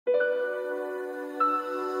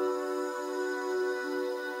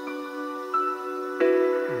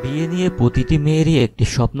বিয়ে নিয়ে প্রতিটি মেয়েরই একটি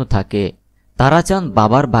স্বপ্ন থাকে। তারা চান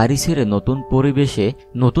বাবার বাড়ি ছেড়ে নতুন পরিবেশে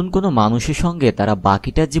নতুন কোনো মানুষের সঙ্গে তারা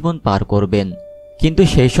বাকিটা জীবন পার করবেন। কিন্তু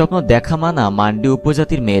সেই স্বপ্ন দেখা মানা মান্ডি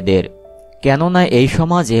উপজাতির মেয়েদের। কেননা এই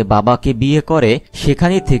সমাজে বাবাকে বিয়ে করে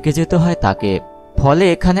সেখানেই থেকে যেতে হয় তাকে। ফলে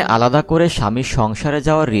এখানে আলাদা করে স্বামীর সংসারে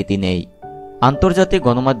যাওয়ার রীতি নেই। আন্তর্জাতিক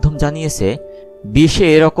গণমাধ্যম জানিয়েছে, বিশ্বে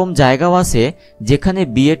এরকম জায়গাও আছে যেখানে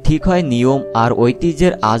বিয়ে ঠিক হয় নিয়ম আর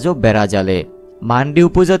ঐতিহ্যের আজব বেড়াজালে। মান্ডি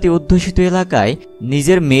উপজাতি অধ্যুষিত এলাকায়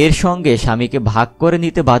নিজের মেয়ের সঙ্গে স্বামীকে ভাগ করে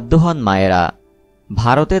নিতে বাধ্য হন মায়েরা।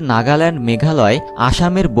 ভারতের নাগাল্যান্ড, মেঘালয়,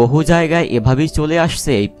 আসামের বহু জায়গায় এভাবেই চলে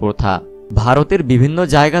আসছে এই প্রথা। ভারতের বিভিন্ন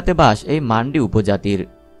জায়গাতে বাস এই মান্ডি উপজাতির।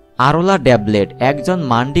 আরোলা ড্যাবলেট একজন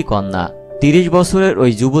মান্ডি কন্যা। 30 বছরের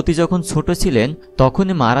ওই যুবতী যখন ছোট ছিলেন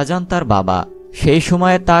তখনই মারা যান তার বাবা। সেই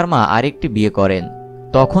সময়ে তার মা আরেকটি বিয়ে করেন।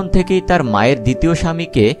 তখন থেকেই তার মায়ের দ্বিতীয়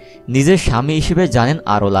স্বামীকে নিজের স্বামী হিসেবে জানেন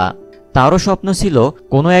আরোলা। তারও স্বপ্ন ছিল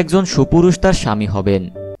কোনো একজন সুপুরুষ তার স্বামী হবেন।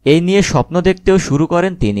 এই নিয়ে স্বপ্ন দেখতেও শুরু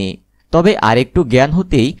করেন তিনি। তবে আরেকটু জ্ঞান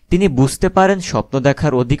হতেই তিনি বুঝতে পারেন স্বপ্ন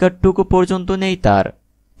দেখার অধিকারটুকু পর্যন্ত নেই তার।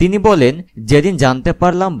 তিনি বলেন, যেদিন জানতে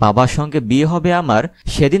পারলাম বাবার সঙ্গে বিয়ে হবে আমার,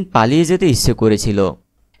 সেদিন পালিয়ে যেতে ইচ্ছে করেছিল।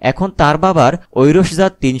 এখন তার বাবার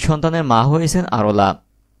ঐরসজাত 3 সন্তানের মা হয়েছেন আরোলা।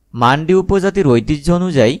 মান্ডি উপজাতির ঐতিহ্য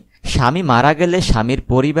অনুযায়ী স্বামী মারা গেলে স্বামীর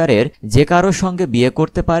পরিবারের যে কারোর সঙ্গে বিয়ে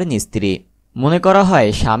করতে পারেন স্ত্রী। মনে করা হয়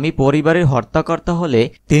স্বামী পরিবারের হর্তাকর্তা হলে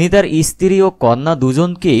তিনি তার স্ত্রী ও কন্যা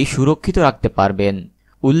দুজনকেই সুরক্ষিত রাখতে পারবেন।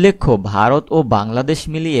 উল্লেখ্য, ভারত ও বাংলাদেশ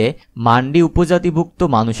মিলিয়ে মান্ডি উপজাতিভুক্ত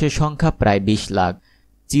মানুষের সংখ্যা প্রায় 20 লাখ।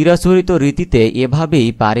 চিরাচরিত রীতিতে এভাবেই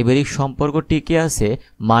পারিবারিক সম্পর্ক টিকে আছে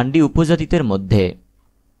মান্ডি উপজাতিদের মধ্যে।